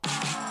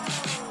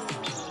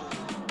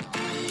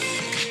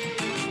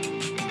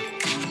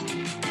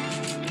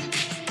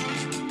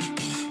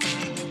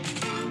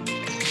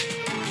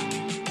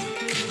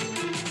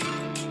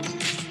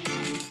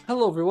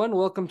Hello, everyone.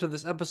 Welcome to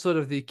this episode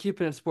of the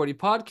Keeping It Sporty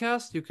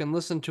podcast. You can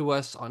listen to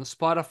us on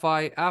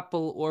Spotify,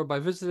 Apple, or by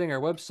visiting our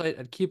website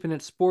at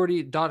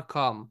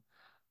keepingitsporty.com.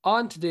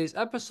 On today's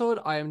episode,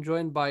 I am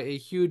joined by a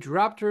huge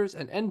Raptors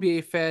and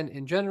NBA fan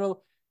in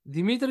general,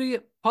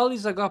 Demetre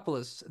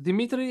Polyzogopoulos.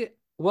 Demetre,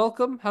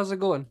 welcome. How's it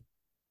going?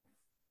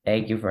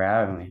 Thank you for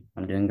having me.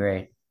 I'm doing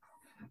great.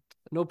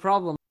 No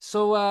problem.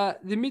 So,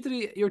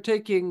 Demetre, you're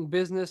taking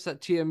business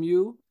at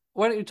TMU.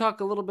 Why don't you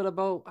talk a little bit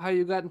about how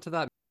you got into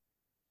that?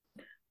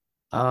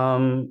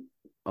 Um,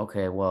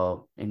 okay,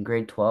 well, in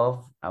grade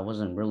 12, I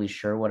wasn't really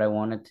sure what I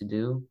wanted to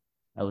do.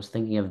 I was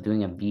thinking of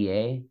doing a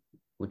BA,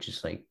 which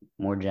is like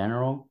more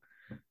general.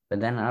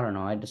 But then I don't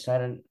know, I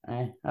decided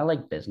I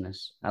like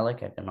business. I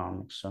like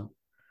economics, so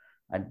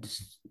I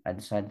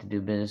decided to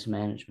do business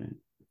management.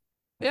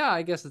 Yeah,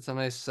 I guess it's a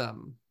nice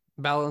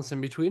balance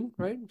in between,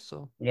 right?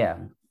 So. Yeah,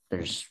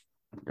 there's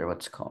there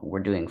what's it called.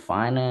 We're doing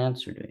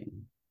finance, we're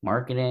doing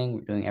marketing,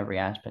 we're doing every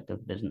aspect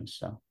of business.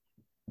 So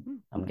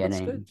I'm That's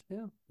good. getting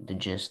Yeah. the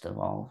gist of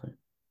all of it.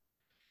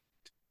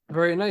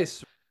 Very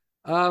nice.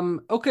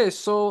 Okay,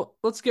 so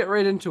let's get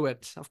right into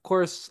it. Of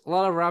course, a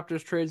lot of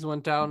Raptors trades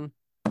went down.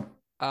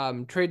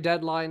 Trade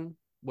deadline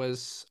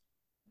was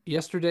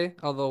yesterday,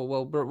 although,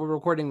 well, we're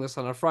recording this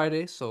on a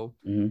Friday, so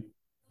Hmm.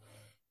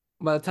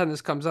 by the time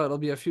this comes out, it'll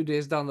be a few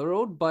days down the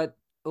road, but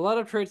a lot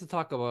of trades to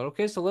talk about.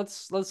 Okay, so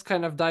let's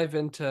kind of dive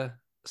into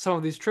some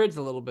of these trades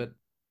a little bit.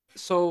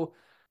 So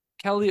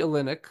Kelly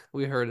Olynyk,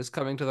 we heard, is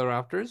coming to the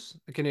Raptors,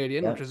 the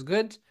Canadian, which Yep. is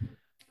good.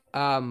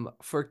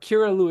 For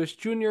Kira Lewis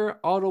Jr.,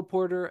 Otto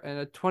Porter, and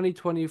a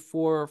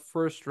 2024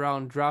 first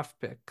round draft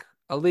pick,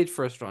 a late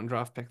first round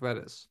draft pick, that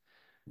is.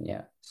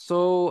 Yeah.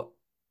 So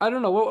I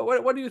don't know.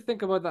 What do you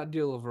think about that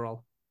deal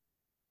overall?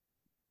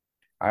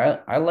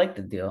 I like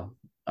the deal.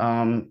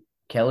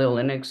 Kelly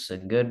Olynyk's a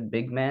good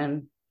big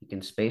man. He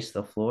can space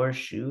the floor,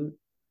 shoot.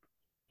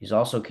 He's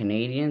also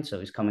Canadian, so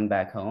he's coming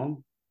back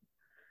home.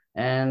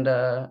 And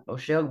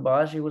O'Shea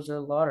Agbaji was a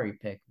lottery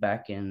pick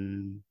back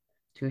in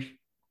two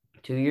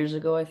 2 years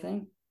ago, I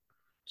think.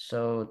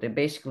 So they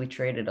basically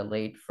traded a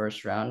late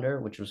first rounder,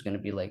 which was going to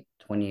be like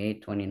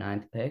 28th,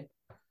 29th pick,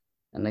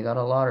 and they got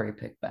a lottery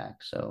pick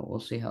back. So we'll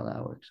see how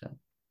that works out.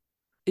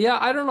 Yeah,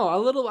 I don't know.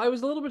 I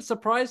was a little bit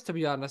surprised to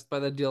be honest by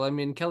the deal. I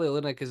mean, Kelly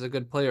Olynyk is a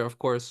good player, of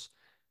course,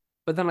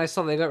 but then I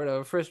saw they got rid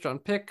of a first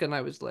round pick, and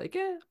I was like,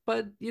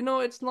 but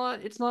it's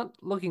not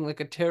looking like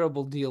a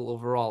terrible deal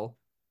overall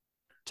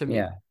to me.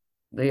 Yeah.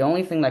 The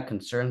only thing that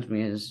concerns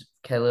me is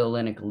Kelly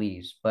Olynyk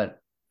leaves, but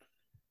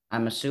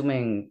I'm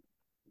assuming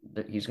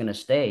that he's going to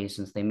stay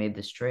since they made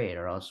this trade,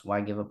 or else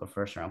why give up a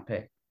first round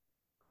pick?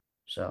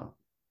 So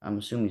I'm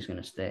assuming he's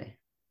going to stay.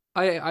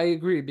 I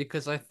agree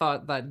because I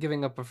thought that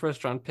giving up a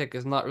first round pick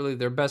is not really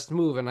their best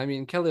move. And I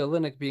mean, Kelly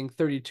Olynyk being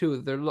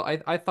 32,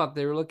 I thought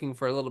they were looking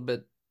for a little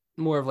bit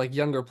more of like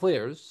younger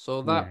players. So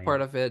Yeah, that yeah,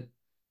 part of it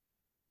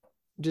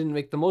didn't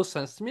make the most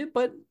sense to me,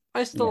 but I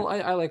yeah. still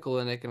I like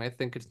Olynyk and I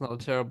think it's not a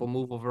terrible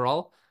move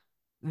overall.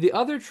 The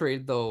other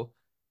trade though,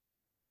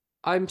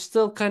 I'm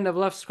still kind of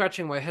left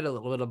scratching my head a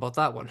little bit about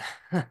that one.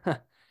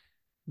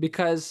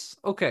 Because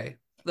okay,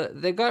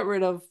 they got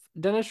rid of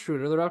Dennis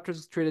Schroeder. The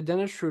Raptors traded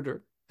Dennis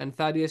Schroeder and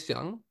Thaddeus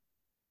Young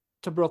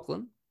to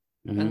Brooklyn,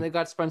 and they Hmm.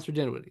 got Spencer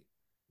Dinwiddie.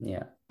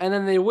 Yeah, And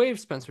then they waived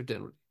Spencer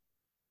Dinwiddie.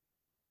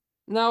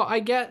 Now I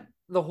get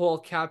the whole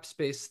cap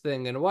space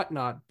thing and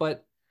whatnot,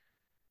 but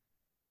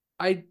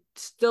I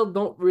still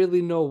don't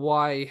really know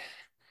why.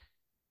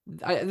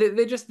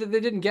 They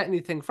didn't get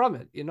anything from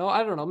it, you know.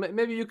 I don't know.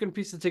 Maybe you can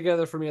piece it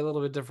together for me a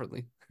little bit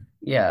differently.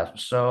 yeah.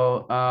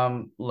 So,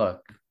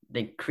 look,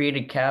 they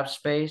created cap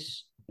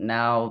space.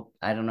 Now,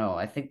 I don't know.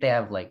 I think they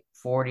have like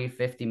 40,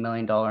 $50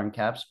 million in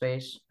cap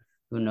space.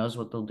 Who knows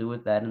what they'll do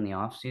with that in the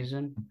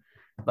offseason?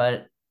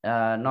 But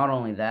not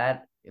only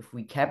that, if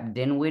we kept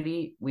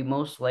Dinwiddie, we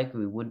most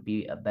likely would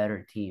be a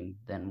better team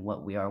than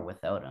what we are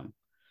without him.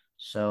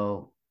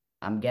 So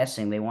I'm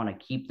guessing they want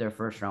to keep their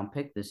first round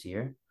pick this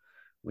year,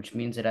 which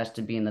means it has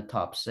to be in the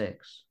top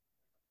six.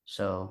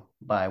 So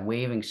by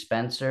waiving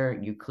Spencer,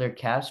 you clear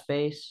cap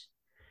space,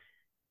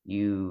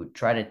 you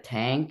try to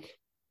tank,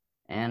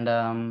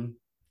 and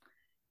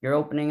you're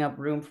opening up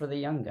room for the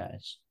young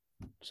guys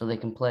so they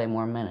can play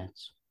more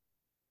minutes.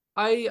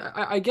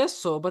 I guess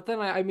so, but then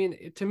I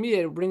mean, to me,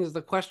 it brings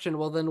the question.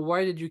 Well, then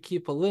why did you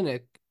keep a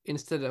Olynyk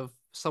instead of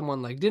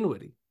someone like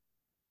Dinwiddie?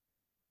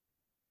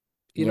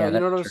 Yeah, You know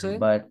that's what I'm true. saying?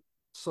 But I don't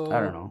So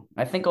know.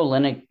 I think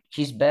Olynyk,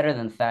 he's better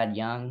than Thad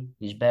Young.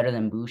 He's better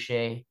than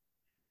Boucher.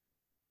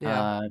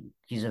 yeah, Uh,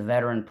 he's a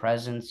veteran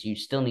presence. You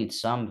still need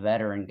some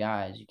veteran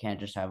guys. You can't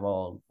just have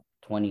all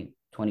 20,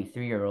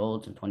 23-year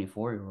olds and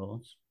 24-year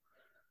olds.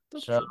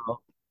 that's So, true.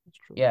 That's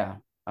true. yeah,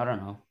 I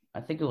don't know.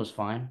 I think it was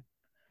fine.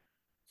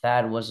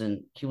 Thad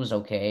wasn't, he was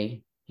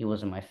okay. He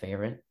wasn't my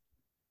favorite.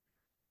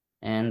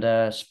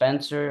 And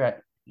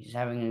Spencer, he's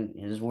having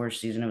his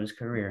worst season of his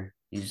career.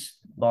 He's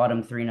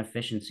bottom three in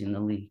efficiency in the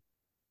league.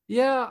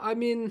 Yeah, I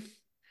mean,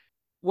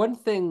 one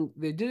thing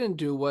they didn't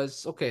do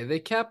was okay, they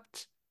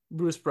kept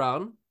Bruce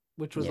Brown,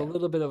 which was a Yeah.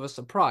 little bit of a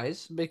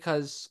surprise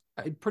because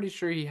I'm pretty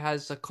sure he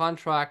has a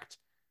contract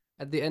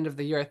at the end of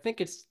the year. I think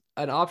it's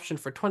an option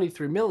for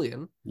 23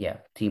 million. Yeah,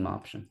 team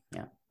option.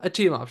 Yeah. A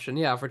team option,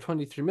 yeah, for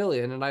 23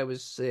 million. And I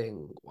was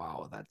saying,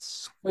 wow,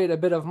 that's quite a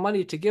bit of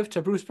money to give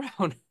to Bruce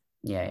Brown.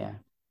 Yeah, yeah.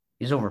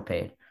 He's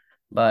overpaid.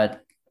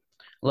 But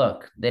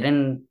look, they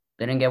didn't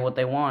get what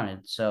they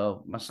wanted.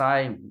 So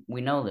Masai,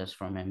 we know this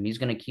from him. He's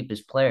gonna keep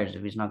his players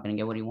if he's not gonna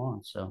get what he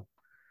wants. So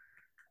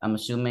I'm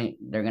assuming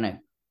they're gonna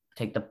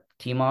take the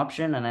team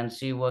option and then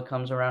see what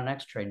comes around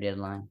next trade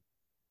deadline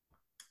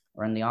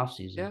or in the off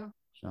season. Yeah.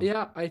 So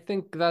Yeah, I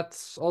think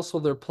that's also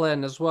their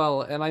plan as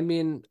well. And I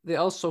mean, they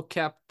also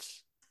kept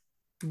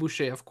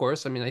Boucher, of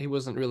course. I mean, he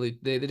wasn't really,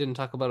 they didn't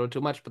talk about it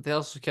too much, but they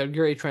also kept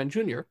Gary Trent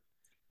Jr.,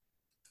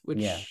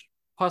 yeah, which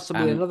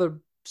possibly I'm another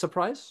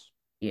surprise.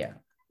 yeah.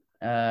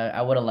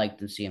 I would have liked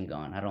to see him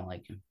gone. I don't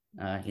like him.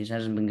 He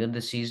hasn't been good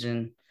this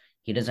season.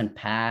 He doesn't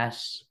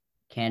pass,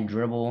 can't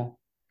dribble,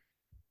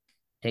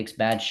 takes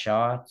bad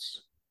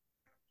shots,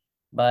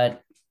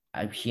 but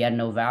he had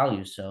no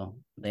value, so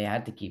they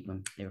had to keep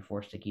him. They were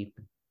forced to keep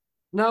him.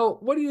 Now,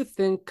 what do you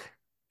think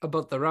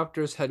about the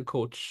Raptors head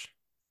coach,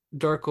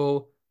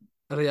 Darko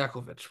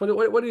Rajakovic?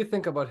 What do you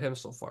think about him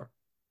so far?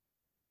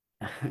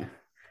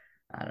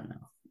 I don't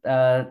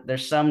know.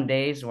 There's some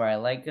days where I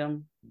like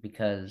him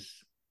because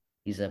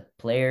he's a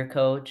player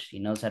coach. He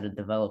knows how to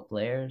develop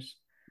players.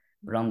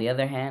 But on the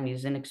other hand,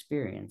 he's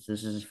inexperienced.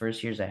 This is his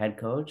first year as a head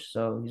coach,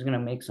 so he's gonna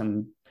make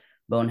some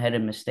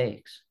boneheaded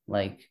mistakes,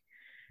 like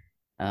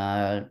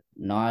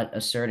not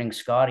asserting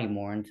Scotty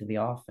more into the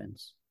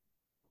offense.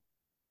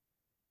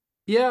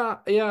 Yeah,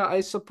 yeah,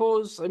 I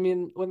suppose. I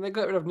mean, when they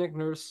got rid of Nick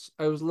Nurse,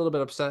 I was a little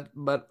bit upset,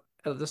 but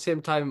at the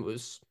same time, it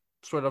was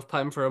sort of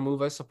time for a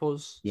move, I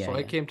suppose. Yeah, So I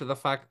yeah, came to the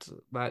fact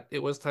that it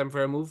was time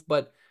for a move.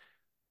 But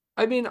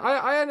I mean,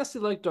 I honestly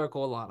like Darko a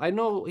lot. I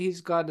know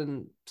he's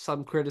gotten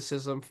some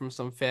criticism from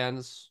some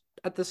fans.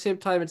 At the same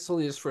time, it's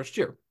only his first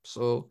year.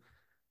 So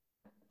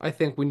I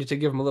think we need to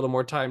give him a little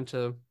more time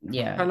to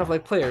yeah, kind of yeah,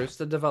 like players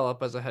to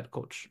develop as a head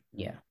coach,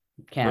 yeah.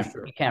 You for can't you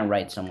sure. can't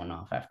write someone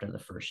off after the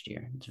first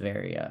year. It's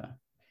very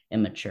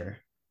immature.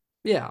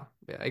 Yeah,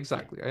 yeah, Yeah,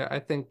 exactly. I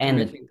think and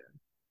the making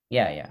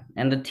yeah, yeah,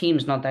 and the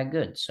team's not that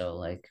good, so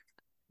like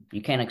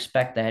you can't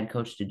expect the head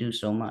coach to do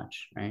so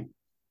much, right?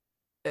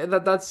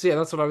 that's yeah,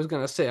 that's what I was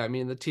gonna say. I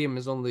mean, the team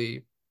is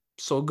only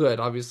so good.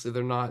 Obviously,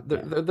 Yeah,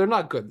 they're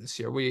not good this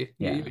year.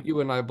 yeah,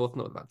 You and I both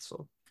know that.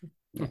 So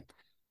yeah.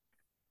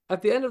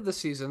 at the end of the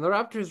season, the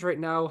Raptors right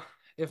now,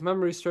 if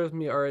memory serves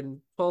me, are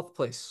in 12th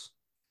place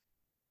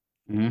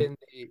Hmm. in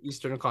the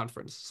Eastern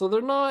Conference. So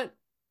they're not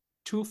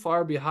too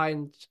far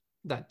behind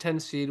that 10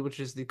 seed, which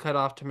is the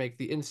cutoff to make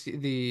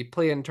the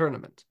play-in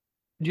tournament.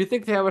 Do you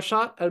think they have a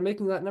shot at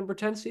making that number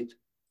 10 seed?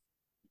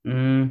 I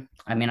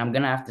mean, I'm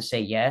gonna have to say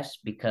yes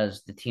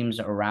because the teams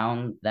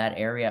around that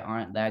area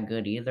aren't that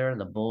good either.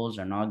 The Bulls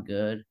are not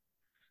good,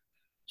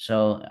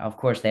 so of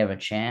course they have a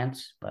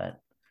chance, but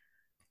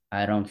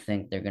I don't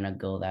think they're gonna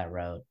go that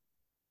route,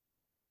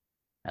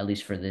 at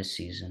least for this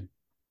season.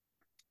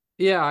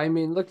 Yeah, I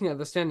mean, looking at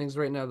the standings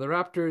right now, the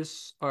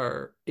Raptors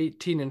are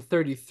 18 and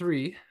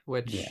 33,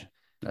 Yeah, which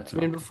that's I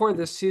mean, not before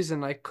this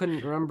season, I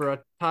couldn't remember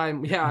a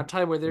time, yeah, a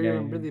time where they're Yeah,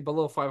 even really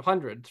below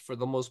 500 for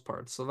the most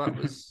part. So that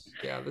yeah. was,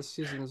 yeah, this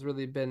season has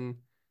really been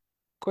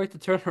quite the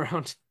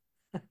turnaround.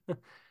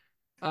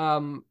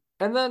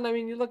 And then I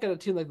mean, you look at a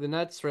team like the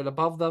Nets right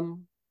above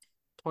them,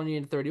 20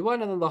 and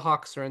 31, and then the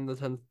Hawks are in the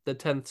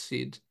 10th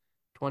seed,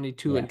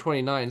 22 Yeah, and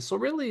 29. So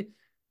really,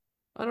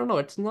 I don't know,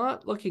 it's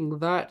not looking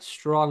that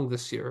strong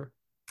this year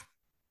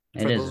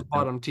it for those isn't.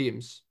 bottom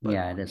teams, but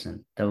Yeah, it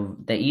isn't.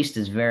 The East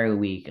is very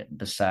weak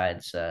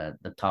besides the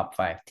top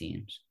five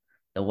teams.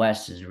 The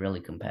West is really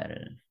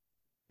competitive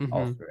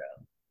all mhm.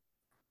 throughout.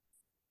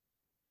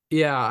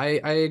 Yeah,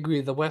 I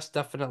agree. The West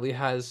definitely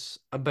has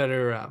a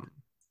better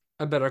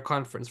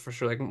conference for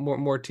sure. Like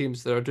more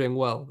teams that are doing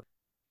well.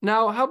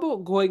 Now, how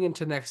about going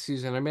into next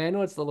season? I mean, I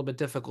know it's a little bit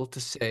difficult to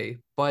say,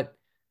 but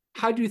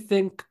how do you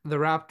think the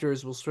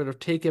Raptors will sort of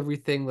take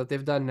everything that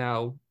they've done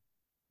now,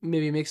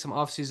 maybe make some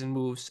off-season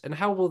moves, and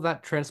how will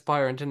that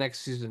transpire into next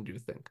season, do you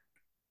think?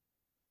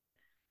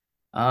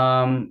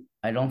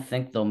 I don't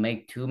think they'll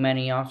make too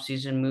many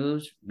offseason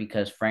moves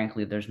because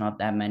frankly, there's not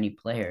that many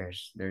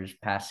players. There's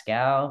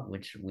Pascal,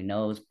 which we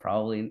know is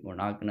probably we're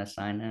not gonna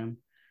sign him.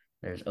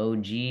 There's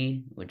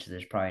OG, which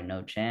there's probably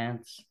no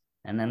chance.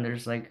 And then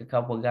there's like a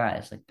couple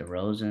guys like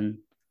DeRozan,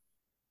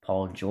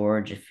 Paul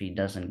George, if he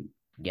doesn't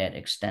get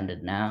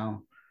extended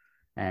now.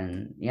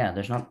 And yeah,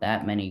 there's not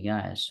that many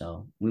guys.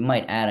 So we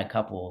might add a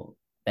couple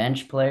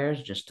bench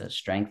players just to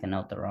strengthen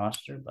out the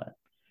roster, but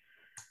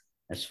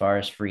as far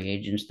as free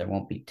agents, there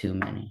won't be too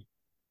many.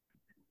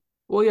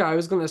 Well, yeah, I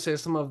was gonna say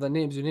some of the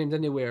names you named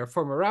anyway are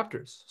former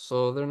Raptors,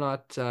 so they're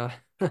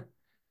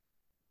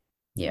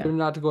Yeah.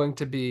 not going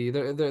to be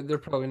they're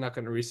probably not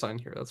going to re-sign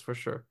here, that's for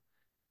sure.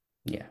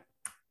 Yeah.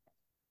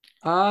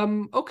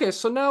 Okay,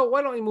 so now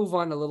why don't we move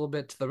on a little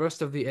bit to the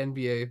rest of the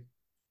NBA?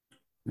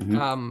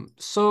 Hmm.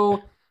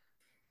 So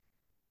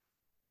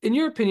in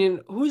your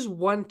opinion, who's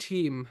one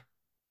team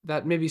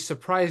that maybe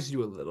surprised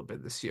you a little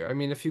bit this year? I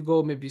mean, if you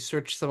go maybe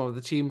search some of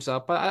the teams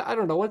up, I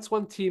don't know, what's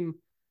one team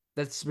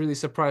that's really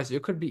surprised you?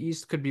 It could be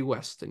East, could be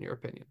West, in your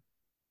opinion.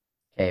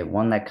 Okay,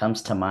 one that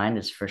comes to mind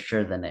is for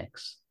sure the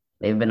Knicks.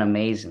 They've been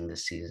amazing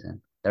this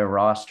season. Their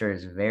roster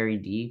is very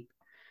deep.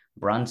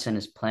 Brunson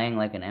is playing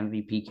like an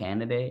MVP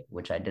candidate,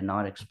 which I did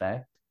not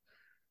expect.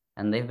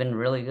 And they've been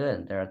really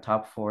good. They're a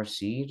top four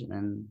seed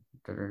and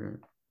they're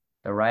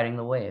riding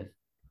the wave.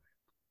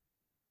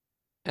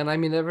 And I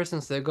mean, ever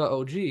since they got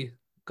OG,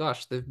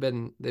 gosh, they've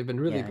been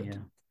really Yeah, good. yeah.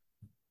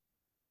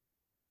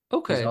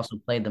 He's Okay. also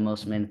played the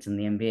most minutes in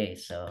the NBA,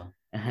 so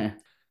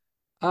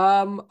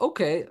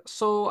Okay.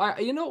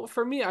 So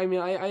for me, I mean,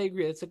 I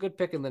agree. It's a good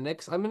pick in the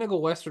Knicks. I'm gonna go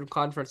Western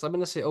Conference. I'm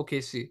gonna say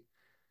OKC.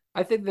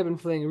 I think they've been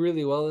playing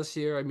really well this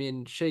year. I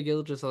mean, Shea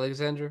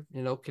Gilgeous-Alexander,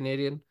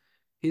 Canadian,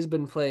 he's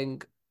been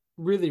playing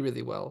really,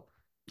 really well.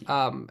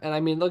 And I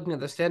mean, looking at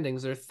the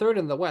standings, they're third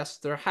in the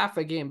West. They're half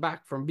a game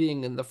back from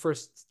being in the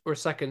first or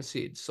second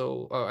seed.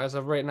 So as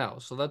of right now,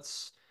 so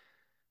that's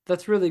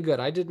really good.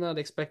 I did not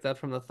expect that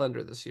from the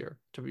Thunder this year,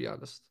 to be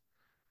honest.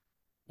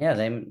 yeah,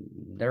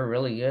 they're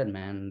really good,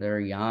 man. They're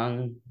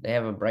young. They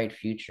have a bright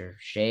future.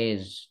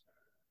 Shea's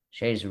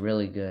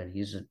really good.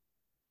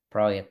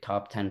 Probably a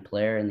top 10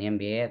 player in the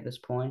NBA at this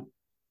point.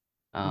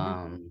 Hmm.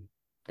 Um,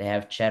 they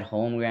have Chet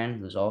Holmgren,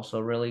 who's also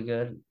really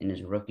good in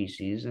his rookie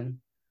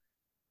season.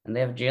 And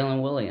they have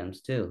Jalen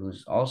Williams too,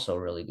 who's also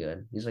really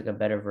good. He's like a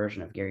better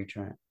version of Gary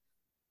Trent.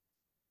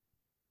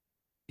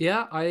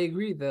 Yeah, I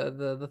agree.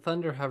 The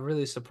Thunder have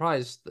really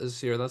surprised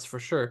this year, that's for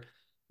sure.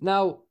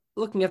 Now,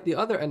 looking at the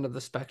other end of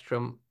the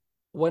spectrum,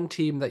 one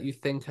team that you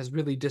think has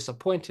really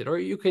disappointed, or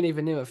you can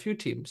even name a few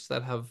teams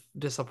that have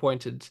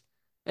disappointed,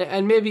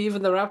 and maybe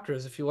even the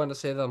Raptors if you want to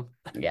say them.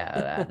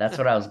 Yeah, that's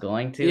what I was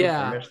going to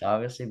Yeah, first,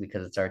 obviously,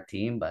 because it's our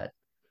team. But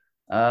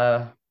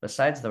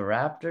besides the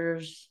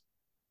Raptors,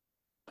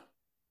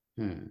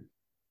 hmm.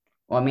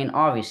 Well, I mean,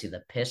 obviously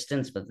the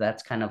Pistons, but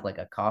that's kind of like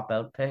a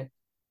cop-out pick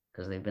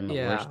because they've been the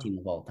worst yeah. team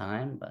of all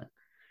time. But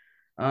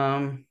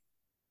um,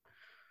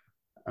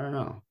 I don't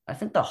know. I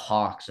think the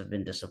Hawks have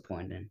been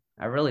disappointing.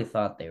 I really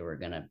thought they were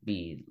gonna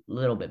be a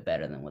little bit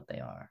better than what they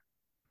are.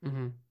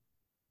 Hmm.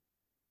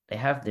 They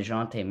have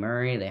DeJounte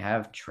Murray. They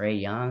have Trey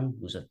Young,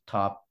 who's a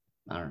top,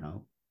 I don't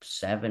know,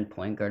 7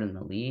 point guard in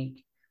the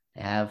league.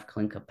 They have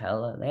Clint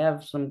Capella. They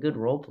have some good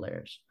role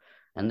players,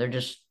 and they're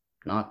just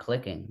not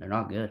clicking. They're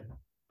not good.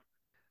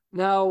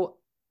 Now,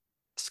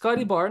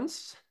 Scotty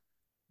Barnes,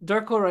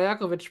 Darko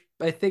Rajakovic,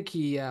 I think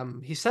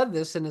he said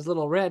this in his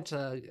little rant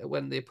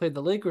when they played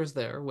the Lakers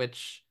there,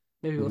 which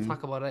maybe we'll Mm-hmm.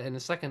 talk about it in a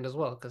second as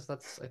well, because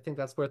I think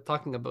that's worth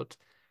talking about.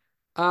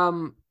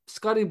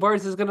 Scotty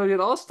Barnes is gonna be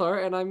an all-star,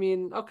 and I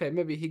mean, okay,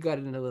 maybe he got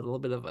it in a little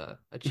bit of a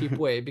cheap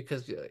way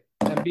because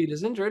Embiid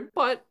is injured,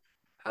 but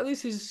at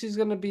least he's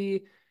gonna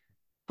be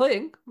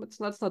playing. That's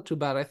not too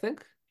bad, I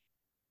think.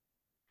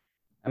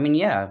 I mean,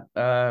 yeah.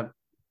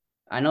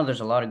 I know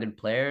there's a lot of good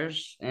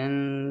players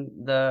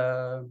in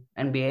the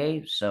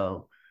NBA,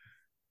 so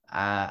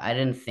I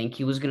didn't think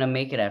he was gonna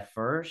make it at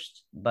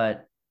first,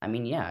 but I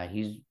mean, yeah,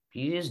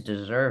 he is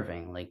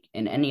deserving. Like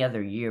in any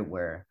other year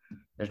where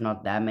there's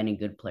not that many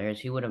good players,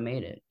 he would have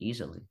made it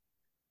easily.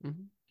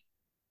 Hmm.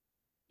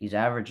 He's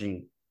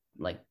averaging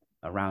like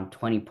around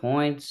 20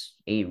 points,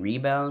 8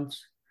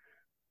 rebounds,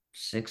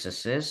 6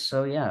 assists.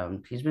 So yeah,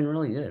 he's been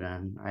really good,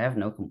 and I have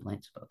no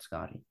complaints about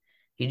Scotty.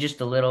 He's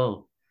just a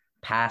little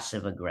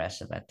passive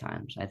aggressive at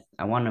times.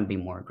 I want him to be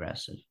more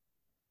aggressive.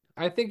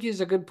 I think he's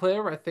a good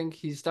player. I think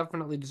he's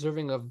definitely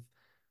deserving of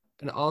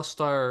an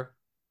all-star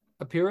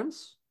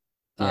appearance.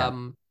 Yeah.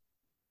 Um,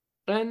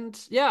 and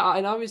yeah,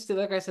 and obviously,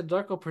 like I said,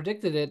 Darko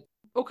predicted it.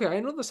 Okay, I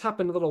know this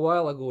happened a little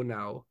while ago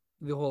now,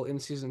 the whole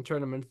in-season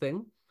tournament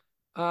thing.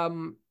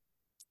 Um,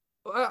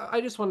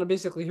 I just want to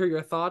basically hear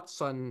your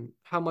thoughts on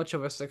how much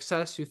of a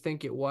success you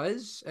think it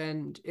was,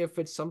 and if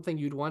it's something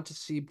you'd want to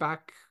see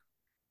back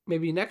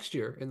maybe next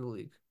year in the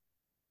league.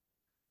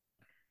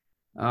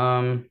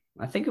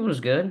 I think it was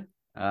good.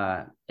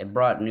 It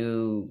brought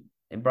new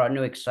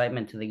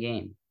excitement to the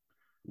game,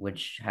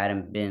 which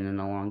hadn't been in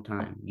a long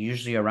time.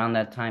 Usually around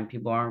that time,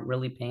 people aren't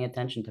really paying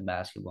attention to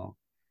basketball.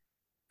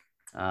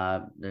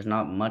 There's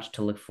not much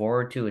to look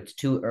forward to. It's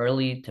too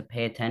early to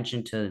pay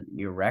attention to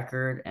your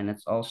record, and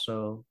it's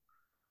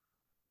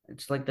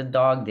like the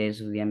dog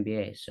days of the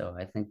NBA. So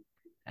I think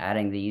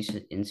adding the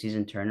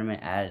in-season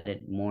tournament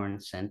added more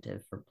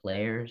incentive for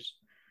players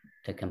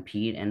to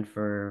compete and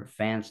for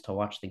fans to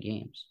watch the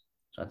games.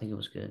 So I think it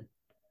was good.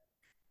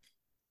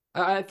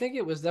 I think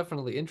it was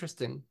definitely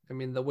interesting. I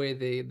mean, the way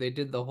they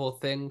did the whole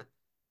thing.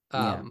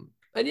 Yeah,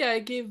 And yeah,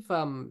 it gave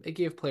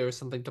players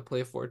something to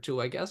play for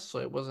too, I guess. So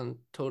it wasn't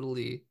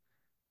totally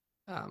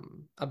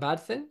a bad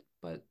thing,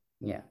 but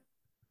yeah.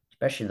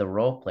 Especially the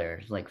role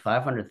players, like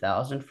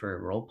 500,000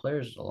 for role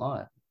players is a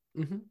lot.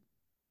 mhm.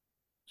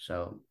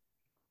 So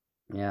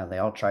yeah, they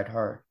all tried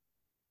hard.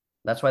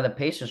 That's why the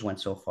Pacers went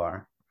so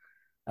far.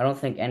 I don't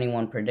think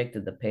anyone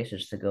predicted the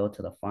Pacers to go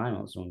to the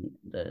finals when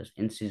the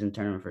in-season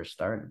tournament first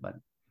started, but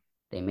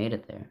they made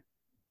it there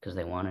because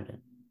they wanted it.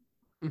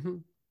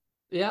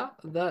 Yeah,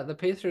 the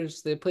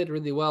Pacers they played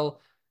really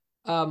well.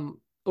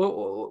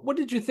 What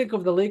did you think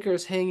of the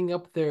Lakers hanging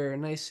up their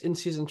nice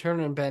in-season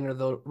tournament banner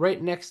though,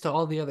 right next to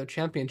all the other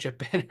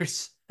championship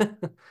banners?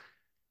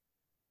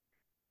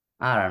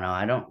 I don't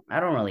know. I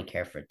don't really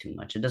care for it too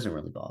much. It doesn't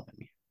really bother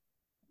me.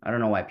 I don't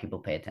know why people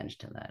pay attention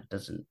to that. It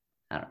doesn't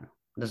I don't know.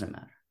 It doesn't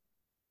matter.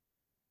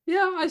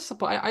 Yeah, I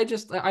suppose.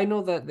 I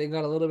know that they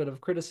got a little bit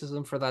of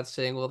criticism for that,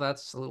 saying, "Well,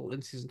 that's a little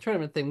in-season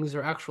tournament thing. These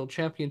are actual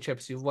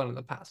championships you've won in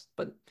the past."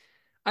 But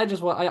I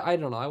don't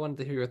know. I wanted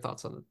to hear your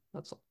thoughts on it.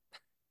 That's all.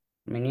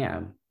 I mean,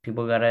 yeah,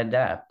 people gotta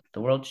adapt.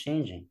 The world's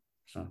changing.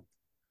 So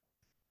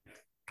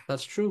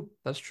That's true.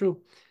 That's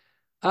true.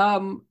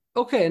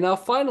 Okay, now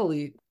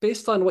finally,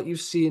 based on what you've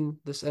seen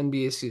this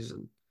NBA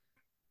season,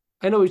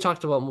 I know we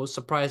talked about most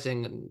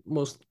surprising and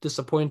most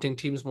disappointing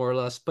teams more or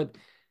less, but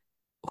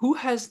who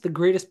has the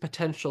greatest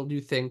potential, do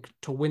you think,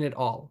 to win it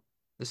all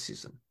this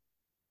season?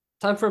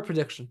 Time for a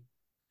prediction.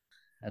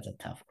 that's a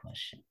tough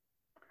question.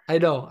 I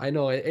know.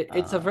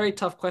 It's a Uh very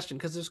tough question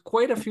because there's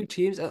quite a few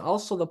teams, and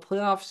also the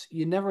playoffs,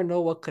 you never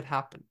know what could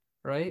happen,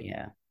 right?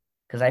 yeah.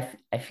 Because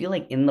I feel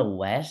like in the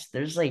West,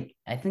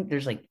 I think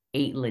there's like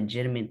eight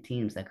legitimate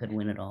teams that could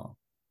win it all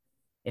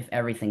if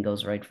everything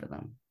goes right for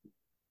them.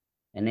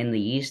 And in the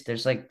East,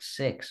 there's like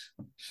six.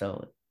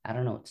 So I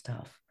don't know, it's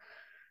tough.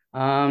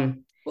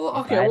 Um, Well,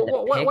 if okay. I had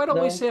Well, to why pick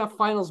don't we though, say a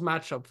finals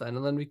matchup then,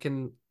 and then we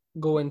can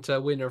go into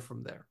winner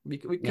from there.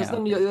 Because yeah,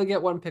 then okay. you'll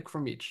get one pick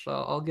from each. So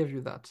I'll give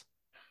you that.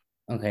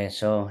 Okay,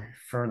 so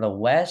for the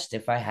West,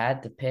 if I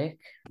had to pick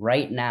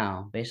right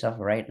now, based off of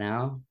right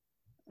now,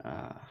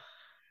 uh,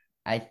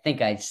 I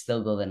think I'd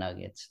still go the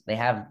Nuggets. They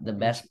have the Mm.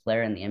 best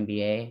player in the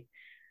NBA.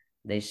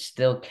 They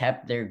still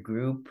kept their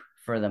group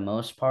for the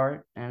most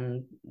part,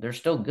 and they're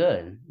still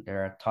good.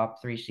 They're a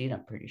top three seed,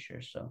 I'm pretty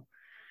sure. So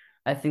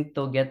I think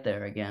they'll get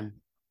there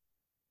again.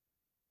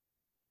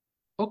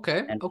 Okay,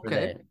 And for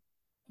okay. the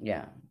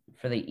yeah,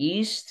 for the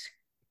East,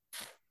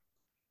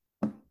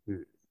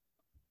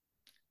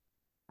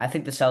 I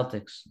think the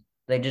Celtics.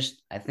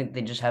 I think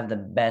they just have the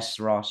best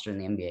roster in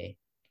the NBA.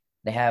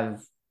 They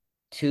have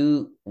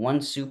one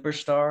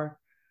superstar,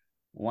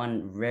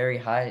 one very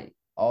high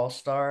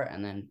all-star,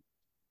 and then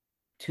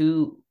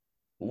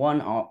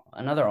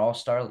another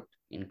all-star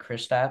in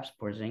Kristaps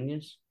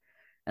Porzingis.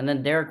 And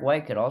then Derek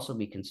White could also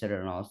be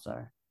considered an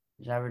all-star.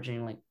 He's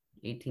averaging like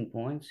 18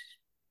 points.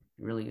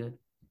 Really good.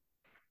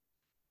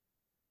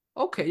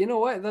 Okay, you know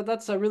what?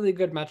 That's a really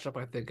good matchup,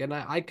 I think. And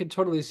I could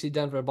totally see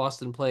Denver and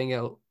Boston playing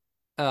out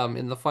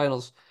in the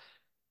finals.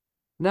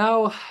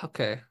 Now,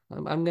 okay,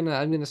 I'm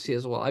gonna see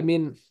as well. I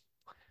mean,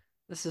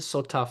 this is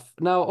so tough.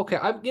 Now, okay,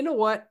 I'm you know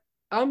what?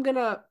 I'm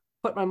gonna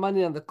put my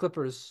money on the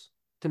Clippers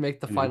to make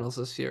the Mhm. finals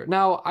this year.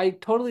 Now, I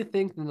totally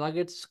think the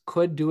Nuggets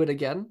could do it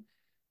again,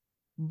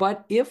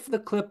 but if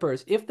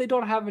they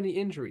don't have any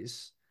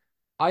injuries,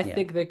 I Yeah.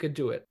 think they could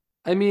do it.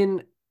 I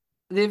mean,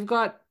 they've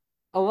got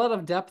a lot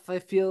of depth, I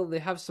feel. They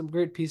have some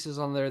great pieces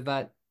on there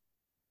that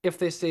if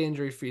they stay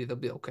injury free, they'll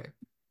be okay.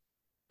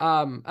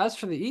 As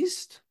for the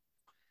East,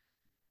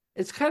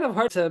 it's kind of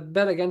hard to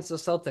bet against the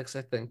Celtics,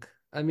 I think.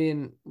 I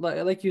mean,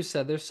 like you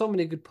said, there's so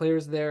many good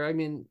players there. I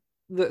mean,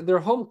 their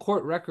home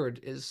court record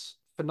is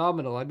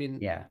phenomenal. I mean,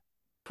 Yeah.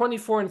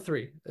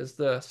 24-3 is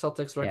the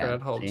Celtics record Yeah.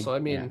 at home. So See? I Yeah.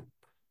 mean,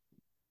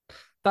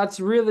 that's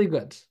really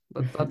good.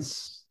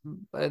 That's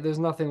there's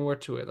nothing more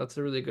to it. That's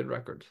a really good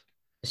record.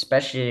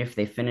 Especially if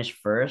they finish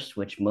first,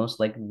 which most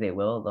likely they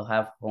will, they'll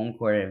have home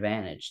court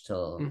advantage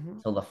Hmm.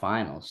 till the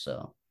finals.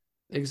 So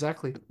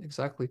Exactly,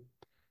 exactly.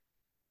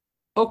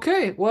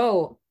 Okay,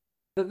 well,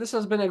 this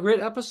has been a great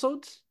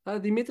episode.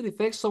 Dimitri,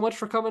 thanks so much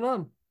for coming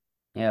on.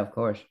 yeah, of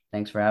course.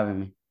 Thanks for having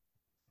me.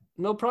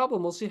 No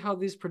problem. We'll see how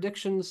these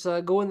predictions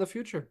go in the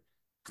future.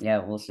 Yeah,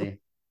 we'll see.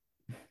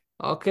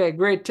 Okay,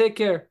 great. Take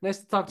care. Nice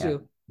to talk to Yeah.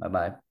 you. Bye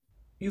bye.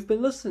 You've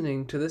been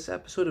listening to this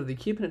episode of the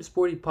Keeping It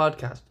Sporty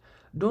podcast.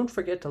 Don't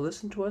forget to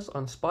listen to us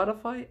on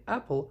Spotify,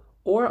 Apple,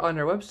 or on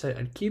our website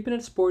at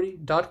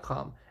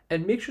keepingitsporty.com.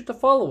 And make sure to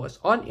follow us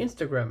on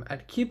Instagram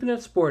at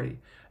keepingitsporty.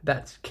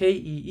 That's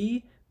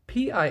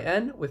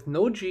KEEPIN with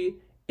no G,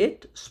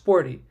 it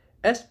sporty,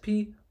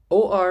 SPORTY.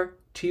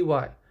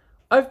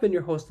 I've been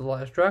your host,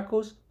 Elias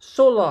Drakos.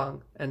 So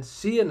long, and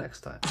see you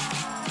next time.